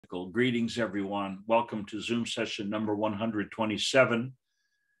Greetings, everyone. Welcome to Zoom session number 127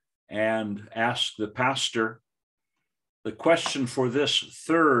 and Ask the Pastor. The question for this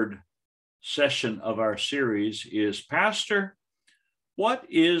third session of our series is, Pastor, what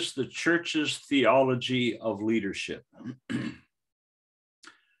is the church's theology of leadership?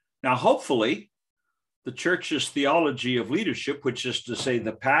 Now, hopefully, the church's theology of leadership, which is to say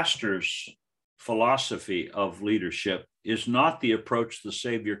the pastor's philosophy of leadership, is not the approach the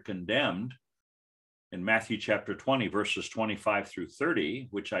Savior condemned in Matthew chapter 20, verses 25 through 30,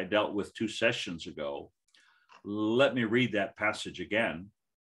 which I dealt with 2 sessions ago. Let me read that passage again.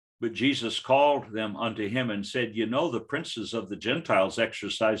 But Jesus called them unto him and said, You know, the princes of the Gentiles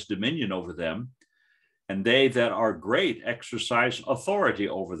exercise dominion over them, and they that are great exercise authority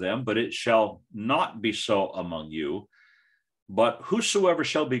over them, but it shall not be so among you. But whosoever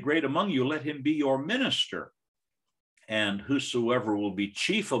shall be great among you, let him be your minister. And whosoever will be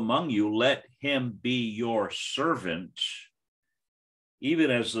chief among you, let him be your servant. Even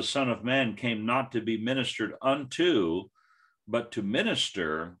as the Son of Man came not to be ministered unto, but to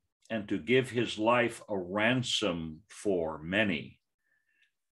minister and to give his life a ransom for many.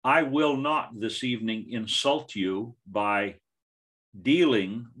 I will not this evening insult you by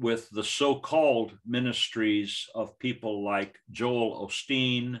dealing with the so-called ministries of people like Joel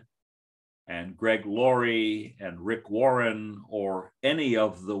Osteen and Greg Laurie and Rick Warren, or any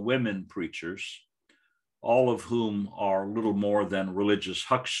of the women preachers, all of whom are little more than religious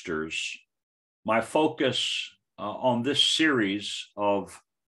hucksters. My focus on this series of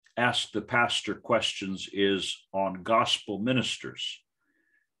Ask the Pastor questions is on gospel ministers.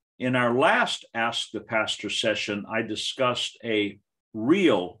 In our last Ask the Pastor session, I discussed a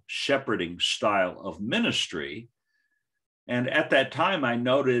real shepherding style of ministry. And at that time, I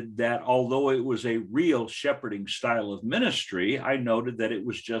noted that although it was a real shepherding style of ministry, I noted that it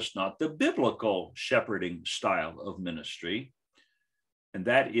was just not the biblical shepherding style of ministry. And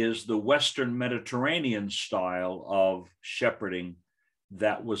that is the Western Mediterranean style of shepherding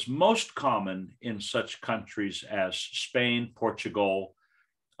that was most common in such countries as Spain, Portugal,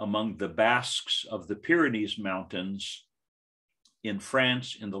 among the Basques of the Pyrenees Mountains, in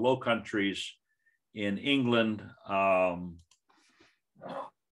France, in the Low Countries, in England,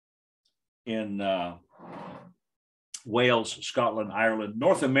 in Wales, Scotland, Ireland,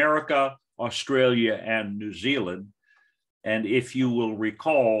 North America, Australia, and New Zealand. And if you will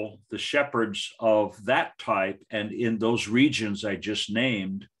recall, the shepherds of that type and in those regions I just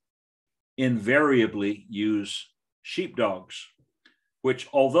named invariably use sheepdogs, which,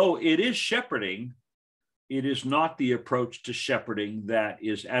 although it is shepherding, it is not the approach to shepherding that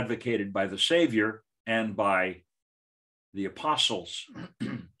is advocated by the Savior and by the apostles.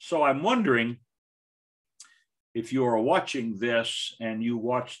 So I'm wondering if you are watching this and you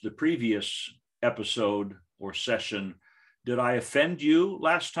watched the previous episode or session, did I offend you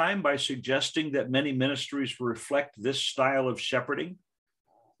last time by suggesting that many ministries reflect this style of shepherding?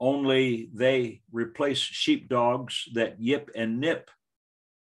 Only they replace sheepdogs that yip and nip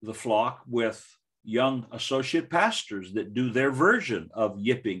the flock with young associate pastors that do their version of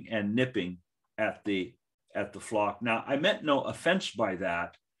yipping and nipping at the flock. Now, I meant no offense by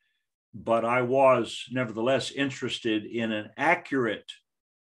that, but I was nevertheless interested in an accurate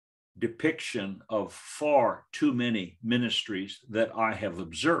depiction of far too many ministries that I have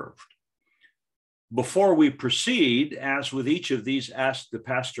observed. Before we proceed, as with each of these Ask the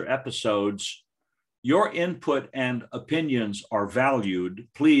Pastor episodes, your input and opinions are valued.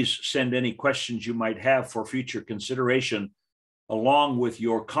 Please send any questions you might have for future consideration, along with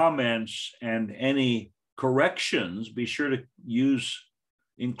your comments and any corrections. Be sure to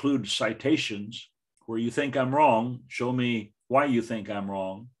include citations. Where you think I'm wrong, show me why you think I'm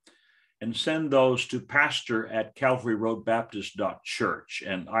wrong, and send those to pastor@calvaryroadbaptist.church,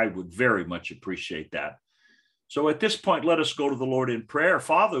 and I would very much appreciate that. So at this point, let us go to the Lord in prayer.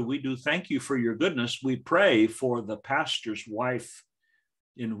 Father, we do thank you for your goodness. We pray for the pastor's wife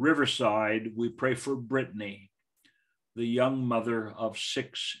in Riverside. We pray for Brittany, the young mother of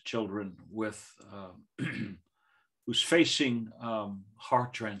 6 children who's facing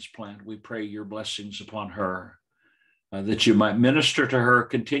heart transplant. We pray your blessings upon her, that you might minister to her,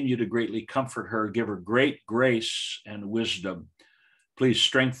 continue to greatly comfort her, give her great grace and wisdom. Please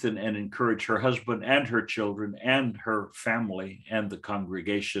strengthen and encourage her husband and her children and her family and the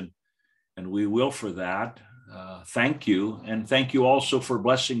congregation. And we will for that. Thank you. And thank you also for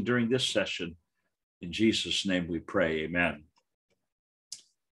blessing during this session. In Jesus' name we pray, amen.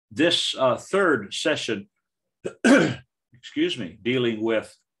 This third session, dealing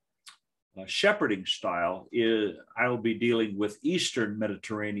with shepherding style is, I'll be dealing with Eastern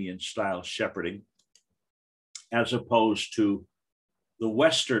Mediterranean style shepherding, as opposed to the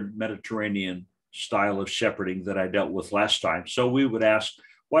Western Mediterranean style of shepherding that I dealt with last time. So we would ask,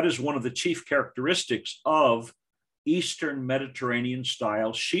 what is one of the chief characteristics of Eastern Mediterranean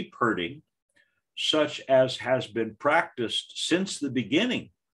style sheep herding, such as has been practiced since the beginning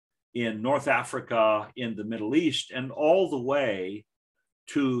in North Africa, in the Middle East, and all the way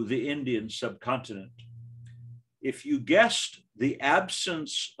to the Indian subcontinent? If you guessed the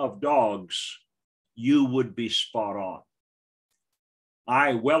absence of dogs, you would be spot on.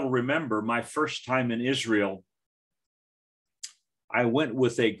 I well remember my first time in Israel. I went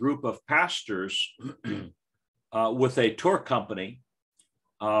with a group of pastors with a tour company,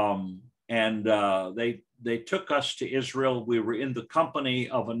 and they took us to Israel. We were in the company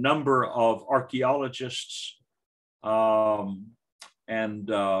of a number of archaeologists and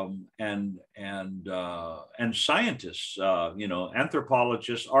scientists,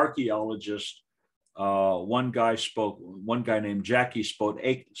 anthropologists, archaeologists. One guy named Jackie spoke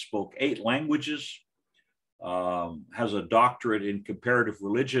eight languages, has a doctorate in comparative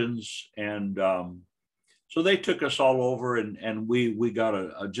religions. And so they took us all over, and we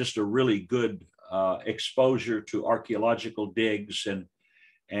got just a really good exposure to archaeological digs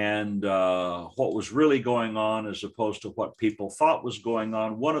and what was really going on as opposed to what people thought was going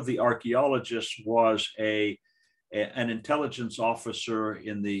on. One of the archaeologists was an intelligence officer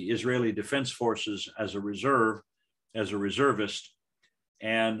in the Israeli Defense Forces as a reservist.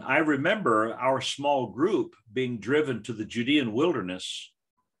 And I remember our small group being driven to the Judean wilderness,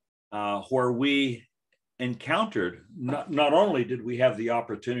 where we encountered, not only did we have the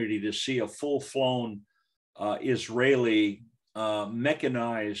opportunity to see a full-flown Israeli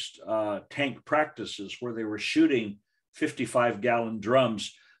mechanized tank practices where they were shooting 55-gallon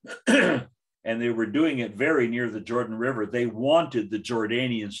drums, and they were doing it very near the Jordan River. They wanted the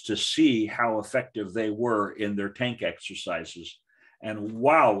Jordanians to see how effective they were in their tank exercises. And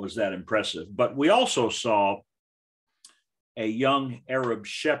wow, was that impressive. But we also saw a young Arab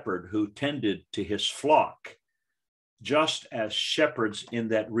shepherd who tended to his flock, just as shepherds in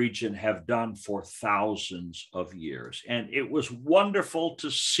that region have done for thousands of years. And it was wonderful to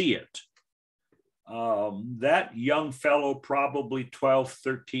see it. That young fellow, probably 12,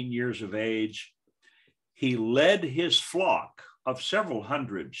 13 years of age, he led his flock of several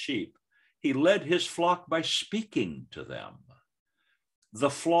hundred sheep. He led his flock by speaking to them. The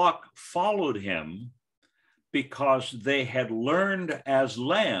flock followed him because they had learned as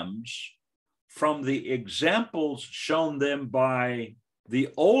lambs from the examples shown them by the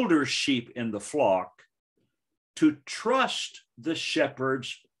older sheep in the flock to trust the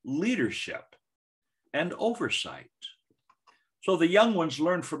shepherd's leadership and oversight. So the young ones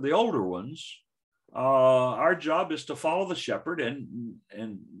learn from the older ones. Our job is to follow the shepherd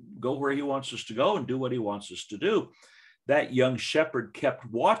and go where he wants us to go and do what he wants us to do. That young shepherd kept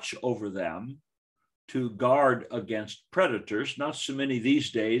watch over them to guard against predators. Not so many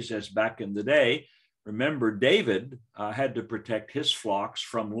these days as back in the day. Remember, David had to protect his flocks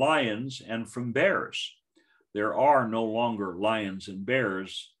from lions and from bears. There are no longer lions and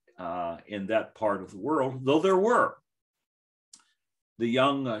bears in that part of the world, though there were. The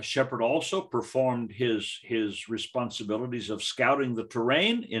young shepherd also performed his responsibilities of scouting the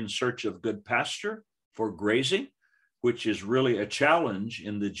terrain in search of good pasture for grazing, which is really a challenge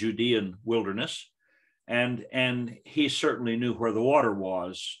in the Judean wilderness. And he certainly knew where the water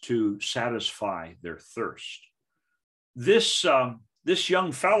was to satisfy their thirst. This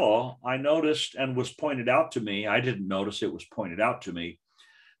young fellow, I noticed, and was pointed out to me, I didn't notice, it was pointed out to me,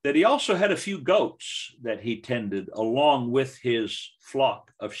 that he also had a few goats that he tended along with his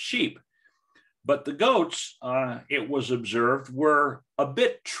flock of sheep. But the goats, it was observed, were a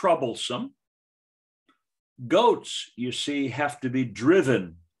bit troublesome. Goats, you see, have to be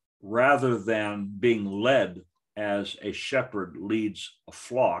driven rather than being led as a shepherd leads a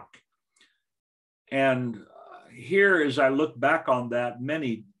flock. And here, as I look back on that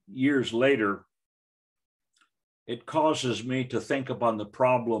many years later, it causes me to think upon the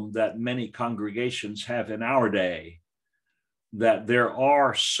problem that many congregations have in our day, that there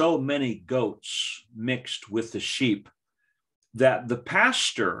are so many goats mixed with the sheep that the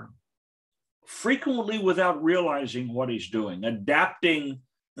pastor, frequently without realizing what he's doing, adapting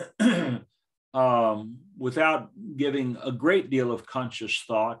without giving a great deal of conscious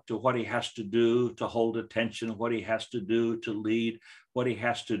thought to what he has to do to hold attention, what he has to do to lead, what he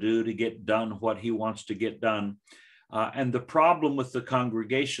has to do to get done what he wants to get done. And the problem with the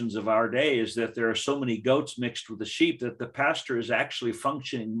congregations of our day is that there are so many goats mixed with the sheep that the pastor is actually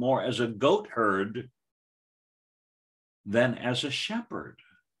functioning more as a goat herd than as a shepherd,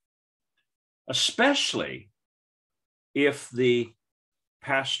 especially if the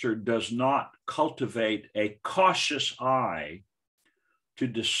pastor does not cultivate a cautious eye to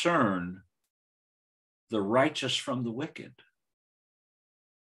discern the righteous from the wicked.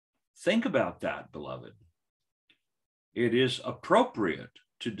 Think about that, beloved. It is appropriate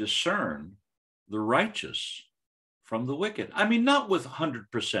to discern the righteous from the wicked. I mean, not with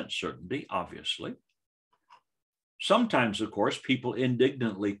 100% certainty, obviously. Sometimes, of course, people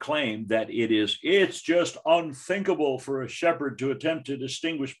indignantly claim that it's just unthinkable for a shepherd to attempt to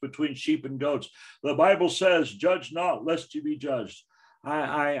distinguish between sheep and goats. The Bible says, judge not, lest you be judged.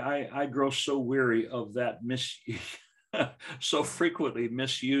 I grow so weary of that so frequently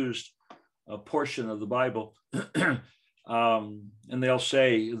misused portion of the Bible. And they'll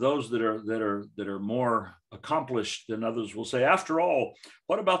say, those that are more accomplished than others will say, after all,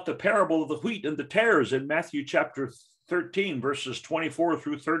 what about the parable of the wheat and the tares in Matthew chapter 13, verses 24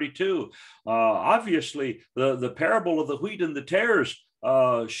 through 32? Obviously, the parable of the wheat and the tares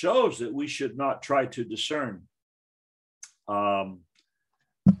shows that we should not try to discern.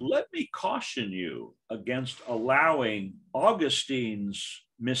 Let me caution you against allowing Augustine's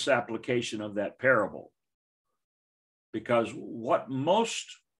misapplication of that parable, because what most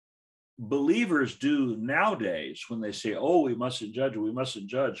believers do nowadays when they say, oh, we mustn't judge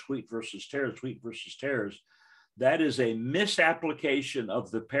wheat versus tares, that is a misapplication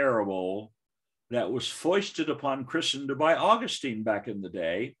of the parable that was foisted upon Christendom by Augustine back in the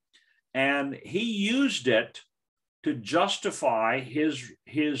day. And he used it to justify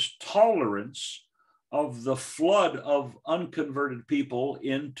his tolerance of the flood of unconverted people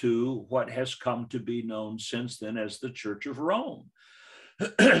into what has come to be known since then as the Church of Rome.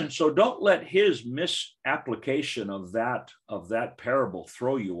 So don't let his misapplication of that parable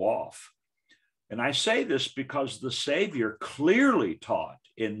throw you off. And I say this because the Savior clearly taught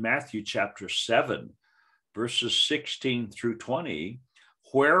in Matthew chapter 7, verses 16 through 20,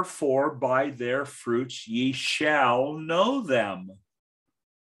 wherefore by their fruits ye shall know them.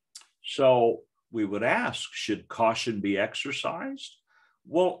 So we would ask, should caution be exercised?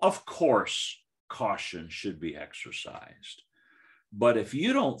 Well, of course, caution should be exercised. But if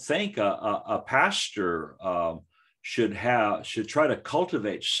you don't think a pastor should try to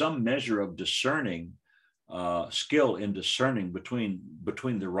cultivate some measure of discerning skill in discerning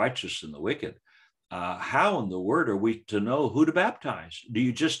between the righteous and the wicked, how in the word are we to know who to baptize? Do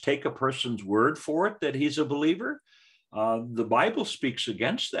you just take a person's word for it that he's a believer? The Bible speaks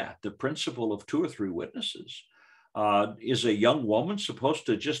against that, the principle of 2 or 3 witnesses. Is a young woman supposed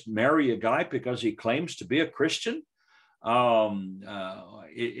to just marry a guy because he claims to be a Christian?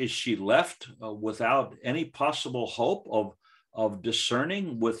 Is she left without any possible hope of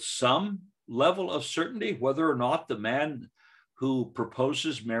discerning with some level of certainty whether or not the man who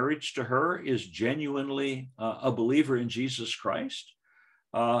proposes marriage to her is genuinely a believer in Jesus Christ?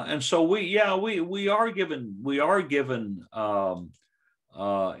 And so we are given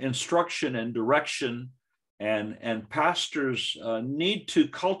instruction and direction, and pastors need to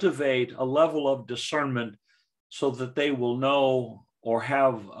cultivate a level of discernment so that they will know or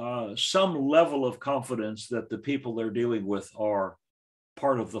have some level of confidence that the people they're dealing with are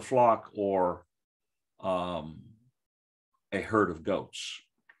part of the flock or a herd of goats.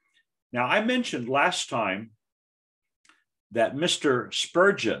 Now, I mentioned last time that Mr.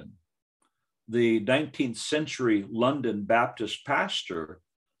 Spurgeon, the 19th century London Baptist pastor,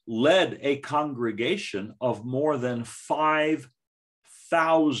 led a congregation of more than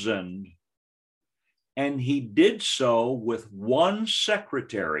 5,000, and he did so with 1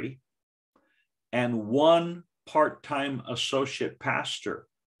 secretary and 1 part-time associate pastor.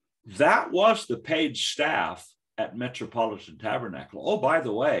 That was the paid staff at Metropolitan Tabernacle. Oh, by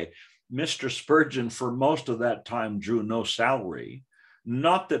the way, Mr. Spurgeon for most of that time drew no salary.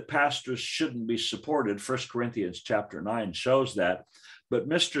 Not that pastors shouldn't be supported. 1 Corinthians chapter 9 shows that. But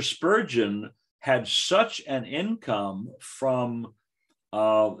Mr. Spurgeon had such an income from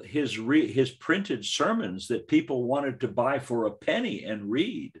his printed sermons that people wanted to buy for a penny and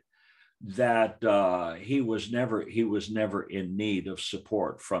read, that he was never in need of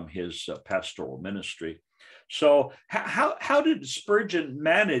support from his pastoral ministry. So how did Spurgeon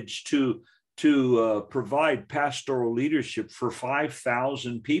manage to provide pastoral leadership for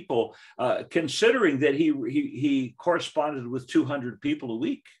 5,000 people, considering that he corresponded with 200 people a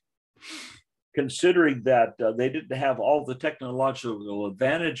week? considering that they didn't have all the technological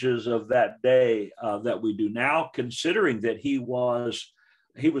advantages of that day that we do now, considering that he was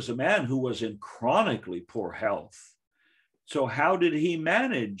a man who was in chronically poor health. So how did he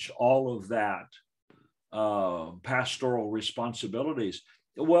manage all of that pastoral responsibilities?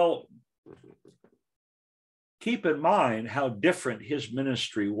 Well, keep in mind how different his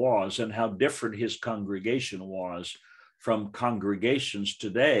ministry was and how different his congregation was from congregations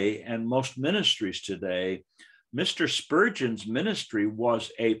today and most ministries today. Mr. Spurgeon's ministry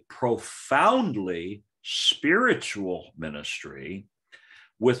was a profoundly spiritual ministry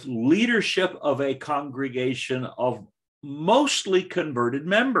with leadership of a congregation of mostly converted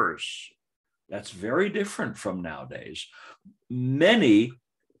members. That's very different from nowadays. Many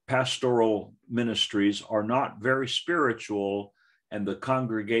pastoral ministries are not very spiritual, and the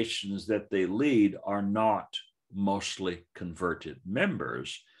congregations that they lead are not mostly converted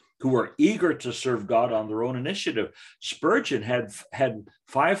members who are eager to serve God on their own initiative. Spurgeon had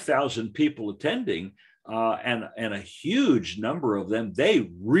 5,000 people attending, and a huge number of them, they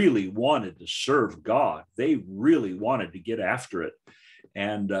really wanted to serve God. They really wanted to get after it.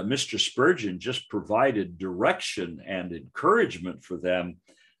 And Mr. Spurgeon just provided direction and encouragement for them.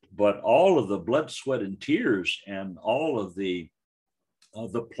 But all of the blood, sweat, and tears, and all of the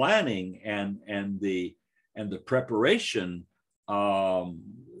planning and the preparation,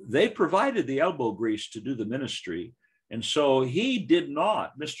 they provided the elbow grease to do the ministry. And so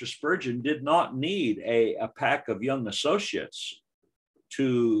Mr. Spurgeon did not need a pack of young associates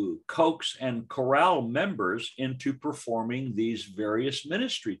to coax and corral members into performing these various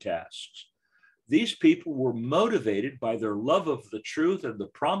ministry tasks. These people were motivated by their love of the truth and the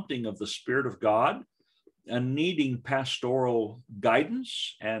prompting of the Spirit of God, and needing pastoral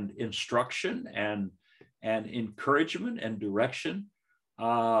guidance and instruction and encouragement and direction.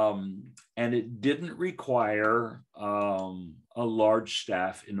 And it didn't require a large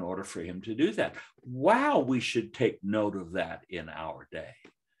staff in order for him to do that. Wow, we should take note of that in our day.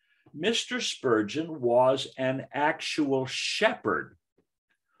 Mr. Spurgeon was an actual shepherd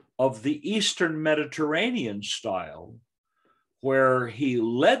of the Eastern Mediterranean style, where he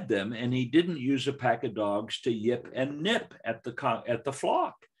led them, and he didn't use a pack of dogs to yip and nip at the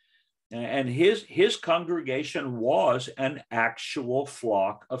flock. And his congregation was an actual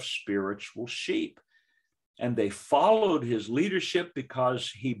flock of spiritual sheep. And they followed his leadership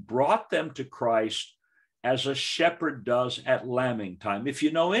because he brought them to Christ as a shepherd does at lambing time. If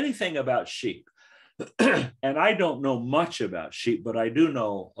you know anything about sheep, and I don't know much about sheep, but I do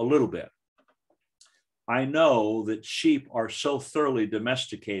know a little bit. I know that sheep are so thoroughly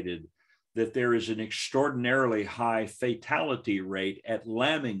domesticated that there is an extraordinarily high fatality rate at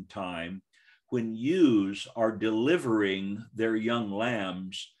lambing time when ewes are delivering their young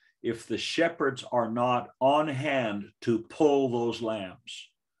lambs if the shepherds are not on hand to pull those lambs.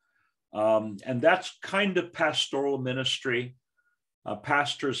 And that's kind of pastoral ministry.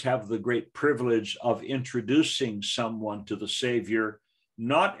 Pastors have the great privilege of introducing someone to the Savior,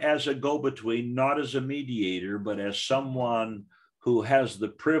 not as a go-between, not as a mediator, but as someone who has the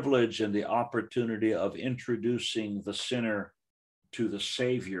privilege and the opportunity of introducing the sinner to the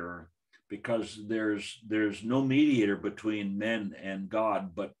Savior, because there's no mediator between men and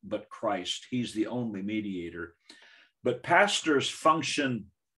God but Christ. He's the only mediator. But pastors function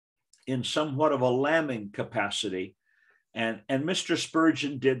in somewhat of a lambing capacity. And Mr.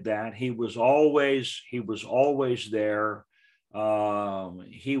 Spurgeon did that. He was always there.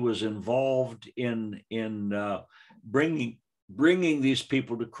 He was involved in bringing these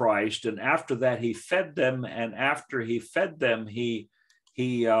people to Christ. And after that, he fed them. And after he fed them, he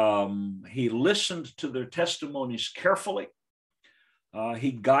listened to their testimonies carefully.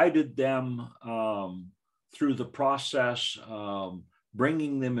 He guided them through the process,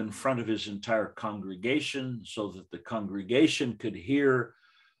 bringing them in front of his entire congregation so that the congregation could hear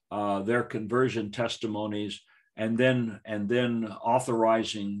their conversion testimonies, and then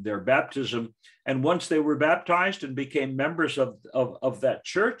authorizing their baptism. And once they were baptized and became members of that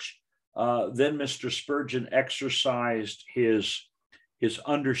church, then Mr. Spurgeon exercised his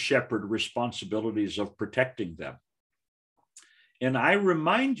under-shepherd responsibilities of protecting them. And I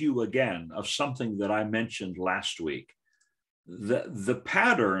remind you again of something that I mentioned last week. The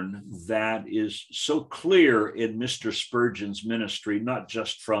pattern that is so clear in Mr. Spurgeon's ministry, not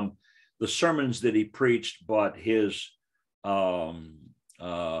just from the sermons that he preached, but his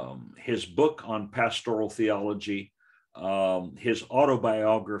book on pastoral theology, his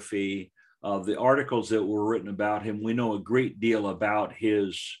autobiography, the articles that were written about him. We know a great deal about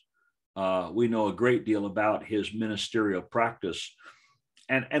his ministerial practice.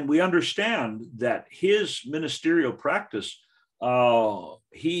 and we understand that his ministerial practice,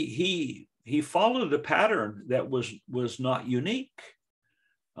 he followed a pattern that was not unique.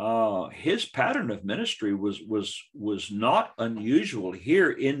 His pattern of ministry was not unusual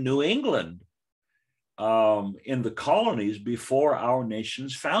here in New England, in the colonies before our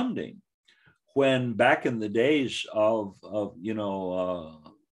nation's founding, when back in the days of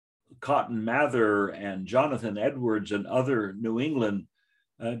Cotton Mather and Jonathan Edwards and other New England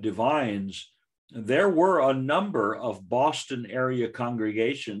divines, there were a number of Boston area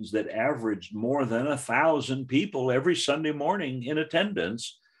congregations that averaged more than 1,000 people every Sunday morning in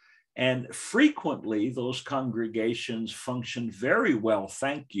attendance. And frequently, those congregations functioned very well,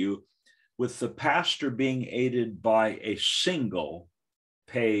 thank you, with the pastor being aided by a single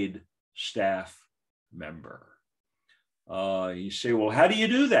paid staff member. You say, well, how do you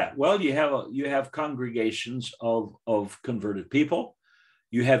do that? Well, you have congregations of converted people.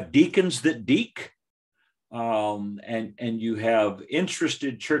 You have deacons that deek, and you have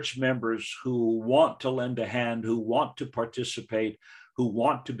interested church members who want to lend a hand, who want to participate, who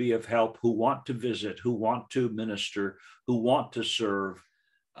want to be of help, who want to visit, who want to minister, who want to serve.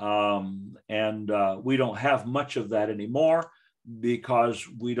 We don't have much of that anymore, because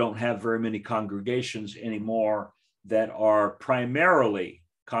we don't have very many congregations anymore that are primarily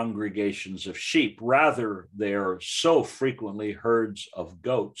congregations of sheep. Rather, they're so frequently herds of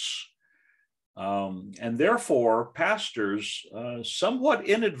goats. And therefore, pastors, somewhat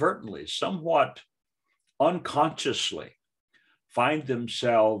inadvertently, somewhat unconsciously, find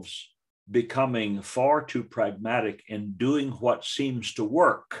themselves becoming far too pragmatic in doing what seems to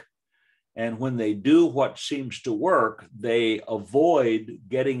work. And when they do what seems to work, they avoid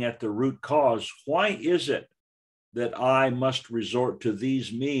getting at the root cause. Why is it that I must resort to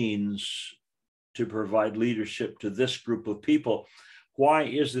these means to provide leadership to this group of people? Why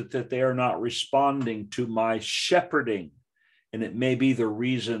is it that they are not responding to my shepherding? And it may be the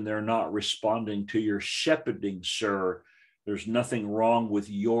reason they're not responding to your shepherding, sir. There's nothing wrong with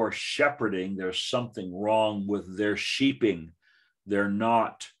your shepherding. There's something wrong with their sheeping. They're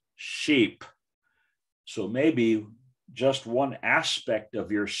not sheep. So maybe just one aspect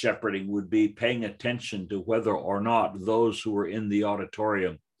of your shepherding would be paying attention to whether or not those who are in the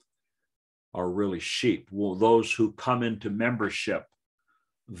auditorium are really sheep. Well, those who come into membership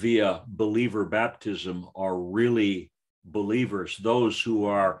via believer baptism are really believers. Those who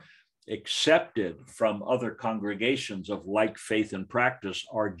are accepted from other congregations of like faith and practice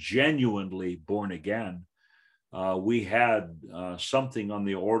are genuinely born again. We had something on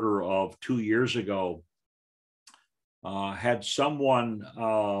the order of 2 years ago, had someone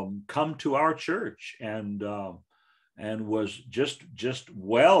come to our church and was just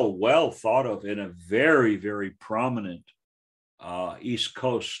well thought of in a very, very prominent East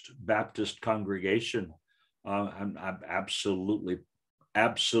Coast Baptist congregation. I'm absolutely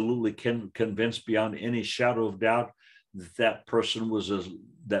convinced beyond any shadow of doubt that person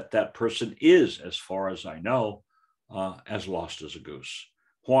that person is, as far as I know, as lost as a goose.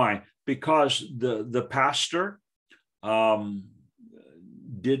 Why? Because the pastor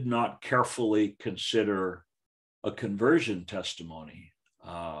did not carefully consider a conversion testimony,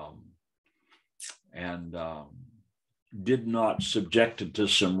 and did not subject it to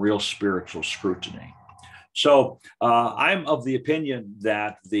some real spiritual scrutiny. So I'm of the opinion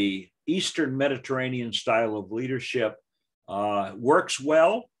that the Eastern Mediterranean style of leadership works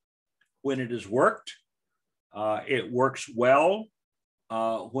well when it is worked. It works well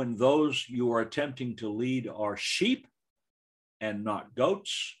when those you are attempting to lead are sheep and not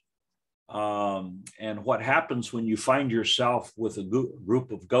goats. And what happens when you find yourself with a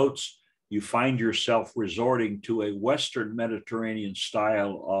group of goats, you find yourself resorting to a Western Mediterranean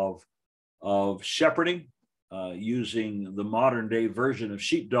style of shepherding, using the modern day version of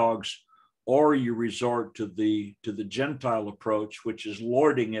sheepdogs, or you resort to the Gentile approach, which is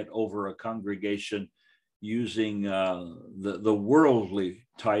lording it over a congregation using the worldly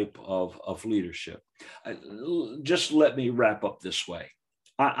type of leadership. Just let me wrap up this way.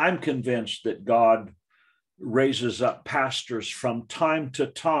 I'm convinced that God raises up pastors from time to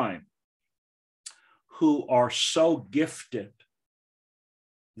time who are so gifted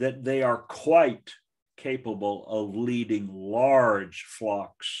that they are quite capable of leading large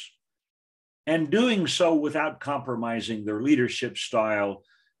flocks, and doing so without compromising their leadership style,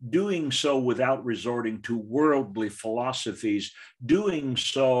 doing so without resorting to worldly philosophies, doing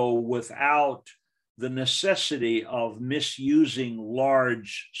so without the necessity of misusing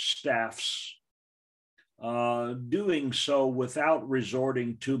large staffs, doing so without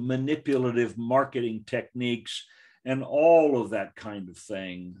resorting to manipulative marketing techniques and all of that kind of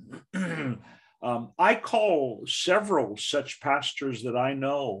thing. I call several such pastors that I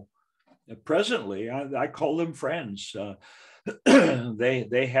know presently, I call them friends.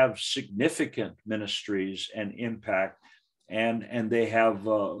 They have significant ministries and impact, and they have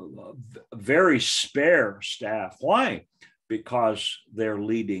very spare staff. Why? Because they're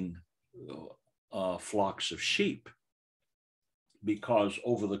leading flocks of sheep. Because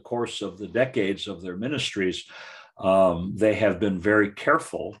over the course of the decades of their ministries, they have been very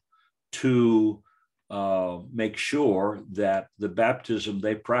careful to make sure that the baptism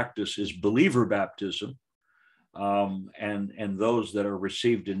they practice is believer baptism, and those that are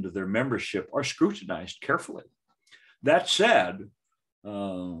received into their membership are scrutinized carefully. That said,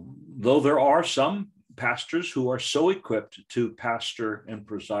 though there are some pastors who are so equipped to pastor and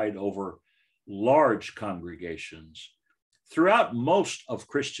preside over large congregations, throughout most of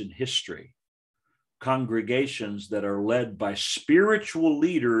Christian history, congregations that are led by spiritual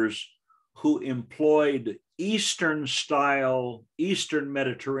leaders who employed Eastern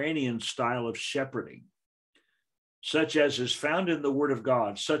Mediterranean style of shepherding, such as is found in the Word of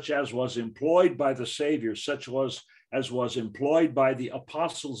God, such as was employed by the Savior, as was employed by the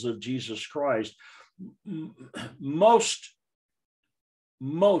apostles of Jesus Christ. Most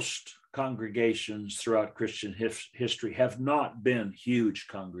congregations throughout Christian history have not been huge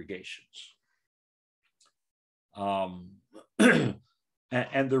congregations.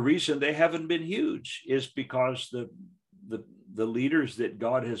 And the reason they haven't been huge is because the leaders that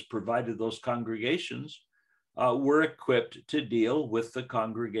God has provided those congregations were equipped to deal with the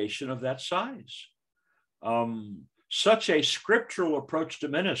congregation of that size. Such a scriptural approach to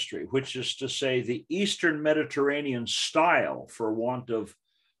ministry, which is to say the Eastern Mediterranean style, for want of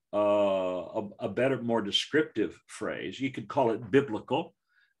a better, more descriptive phrase, you could call it biblical,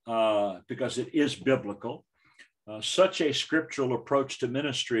 because it is biblical. Such a scriptural approach to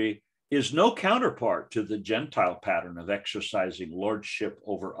ministry is no counterpart to the Gentile pattern of exercising lordship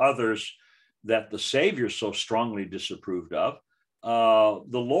over others that the Savior so strongly disapproved of.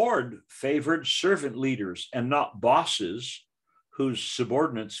 The Lord favored servant leaders and not bosses whose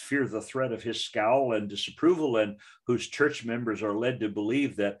subordinates fear the threat of his scowl and disapproval, and whose church members are led to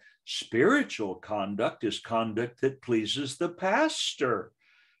believe that spiritual conduct is conduct that pleases the pastor,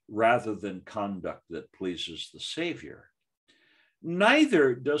 rather than conduct that pleases the Savior.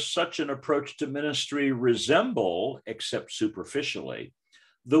 Neither does such an approach to ministry resemble, except superficially,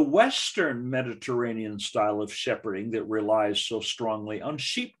 the Western Mediterranean style of shepherding that relies so strongly on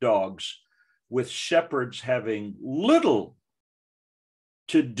sheepdogs, with shepherds having little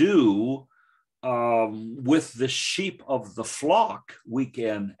to do with the sheep of the flock week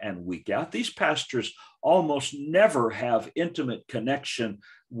in and week out. These pastors almost never have intimate connection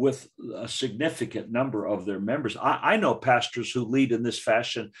with a significant number of their members. I know pastors who lead in this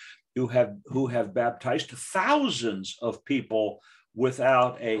fashion who have baptized thousands of people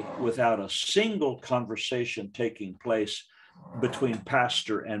without a single conversation taking place between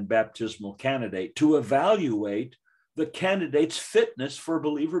pastor and baptismal candidate to evaluate the candidate's fitness for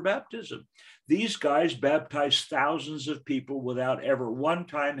believer baptism. These guys baptize thousands of people without ever one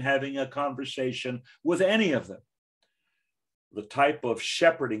time having a conversation with any of them. The type of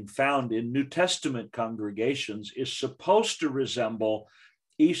shepherding found in New Testament congregations is supposed to resemble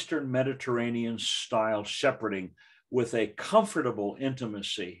Eastern Mediterranean style shepherding, with a comfortable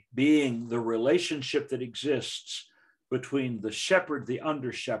intimacy being the relationship that exists between the shepherd, the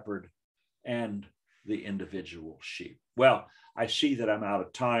under shepherd, and the individual sheep. Well, I see that I'm out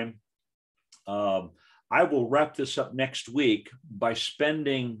of time. I will wrap this up next week by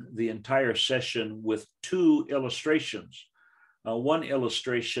spending the entire session with two illustrations. One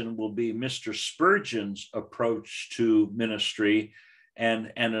illustration will be Mr. Spurgeon's approach to ministry,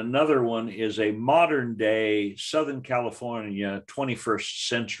 and another one is a modern day Southern California 21st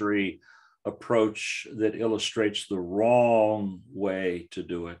century approach that illustrates the wrong way to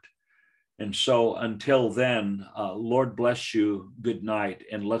do it. And so until then, Lord bless you, good night,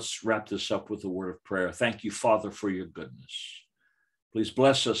 and let's wrap this up with a word of prayer. Thank you, Father, for your goodness. Please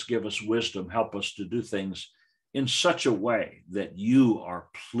bless us, give us wisdom, help us to do things in such a way that you are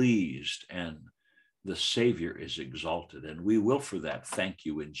pleased and the Savior is exalted. And we will for that thank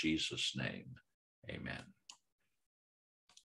you in Jesus' name. Amen.